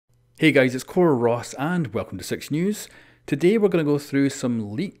Hey guys, it's Cora Ross and welcome to 6 News. Today we're going to go through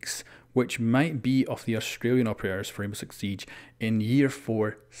some leaks which might be of the Australian operators for Rainbow Six Siege in Year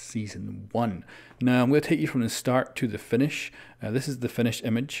 4 Season 1. Now I'm going to take you from the start to the finish. This is the finished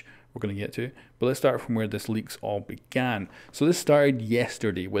image we're going to get to, but let's start from where this leaks all began. So this started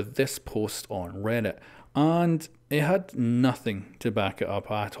yesterday with this post on Reddit, and it had nothing to back it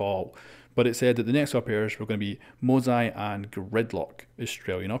up at all. But it said that the next operators were going to be Mozzie and Gridlock,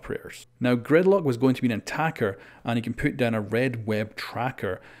 Australian operators. Now Gridlock was going to be an attacker, and he can put down a red web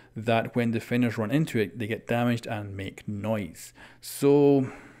tracker that when defenders run into it, they get damaged and make noise.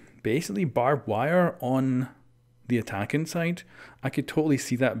 So basically barbed wire on the attacking side. I could totally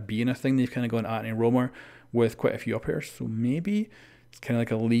see that being a thing. They've kind of gone at and roamer with quite a few operators. So maybe it's kind of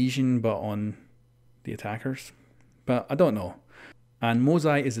like a lesion but on the attackers. But I don't know. And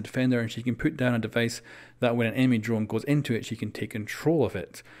Mozzie is a defender, and she can put down a device that when an enemy drone goes into it, she can take control of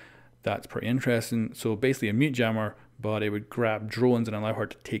it. That's pretty interesting. So basically a mute jammer, but it would grab drones and allow her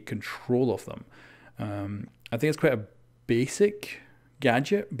to take control of them. I think it's quite a basic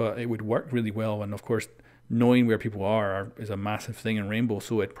gadget, but it would work really well. And of course, knowing where people are is a massive thing in Rainbow,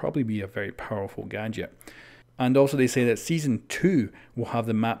 so it'd probably be a very powerful gadget. And also they say that Season 2 will have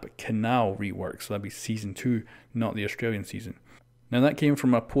the map Canal reworked, so that'd be Season 2, not the Australian season. Now that came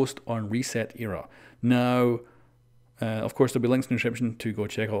from a post on Reset Era. Now, of course, there'll be links in the description to go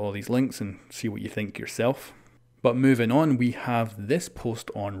check out all these links and see what you think yourself. But moving on, we have this post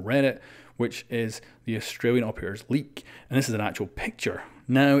on Reddit, which is the Australian operators leak. And this is an actual picture.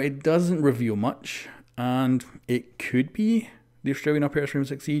 Now, it doesn't reveal much, and it could be the Australian operators from Rainbow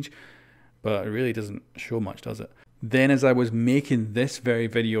Six Siege, but it really doesn't show much, does it? Then as I was making this very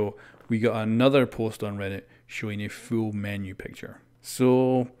video, we got another post on Reddit showing a full menu picture.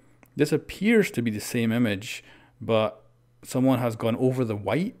 So this appears to be the same image, but someone has gone over the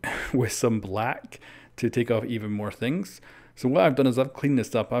white with some black to take off even more things. So what I've done is I've cleaned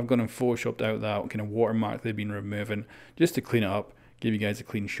this up. I've gone and photoshopped out that kind of watermark they've been removing just to clean it up, give you guys a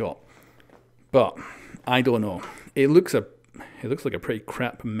clean shot. But I don't know. It looks like a pretty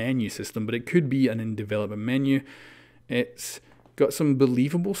crap menu system, but it could be an in development menu. It's got some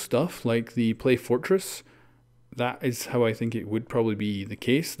believable stuff like the Play Fortress. That is how I think it would probably be the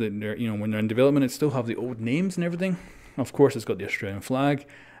case, that they're, when they're in development, it still have the old names and everything. Of course, it's got the Australian flag,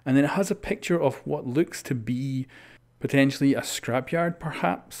 and then it has a picture of what looks to be potentially a scrapyard,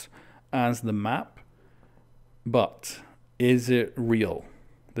 perhaps, as the map. But is it real?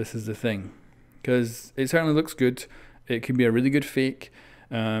 This is the thing, because it certainly looks good. It could be a really good fake.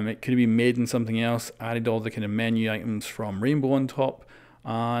 It could be made in something else, added all the kind of menu items from Rainbow on top,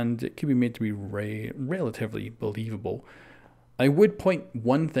 and it could be made to be relatively believable. I would point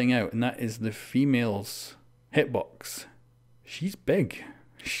one thing out, and that is the female's hitbox. She's big.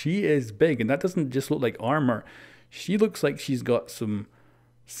 She is big, and that doesn't just look like armor. She looks like she's got some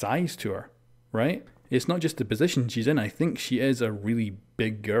size to her, right? It's not just the position she's in. I think she is a really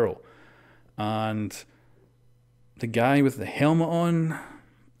big girl. And the guy with the helmet on,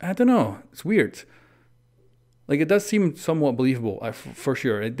 I don't know. It's weird. Like, it does seem somewhat believable, for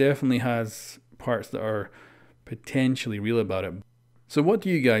sure. It definitely has parts that are potentially real about it. So what do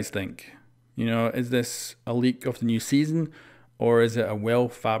you guys think? Is this a leak of the new season, or is it a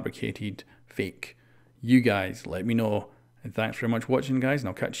well-fabricated fake? You guys, let me know. And thanks very much for watching, guys, and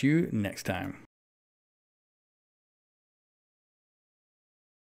I'll catch you next time.